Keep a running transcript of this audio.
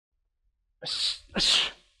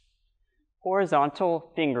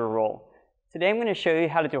Horizontal finger roll. Today I'm going to show you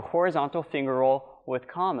how to do a horizontal finger roll with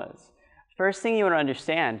commas. First thing you want to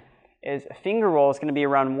understand is a finger roll is going to be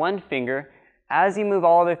around one finger as you move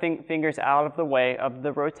all other fingers out of the way of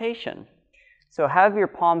the rotation. So have your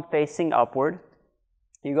palm facing upward.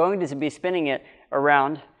 You're going to be spinning it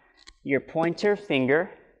around your pointer finger,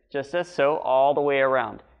 just as so, all the way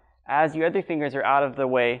around, as your other fingers are out of the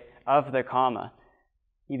way of the comma.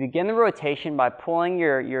 You begin the rotation by pulling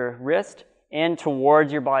your wrist in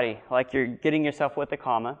towards your body, like you're getting yourself with the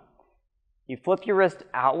comma. You flip your wrist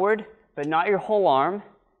outward, but not your whole arm.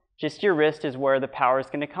 Just your wrist is where the power is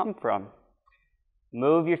going to come from.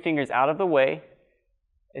 Move your fingers out of the way.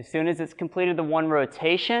 As soon as it's completed the one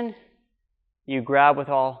rotation, you grab with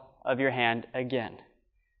all of your hand again.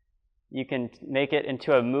 You can make it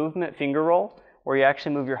into a movement finger roll where you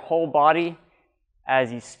actually move your whole body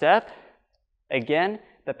as you step. Again,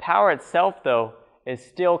 the power itself, though, is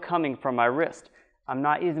still coming from my wrist. I'm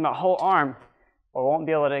not using my whole arm, or I won't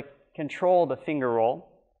be able to control the finger roll,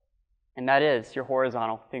 and that is your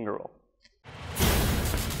horizontal finger roll.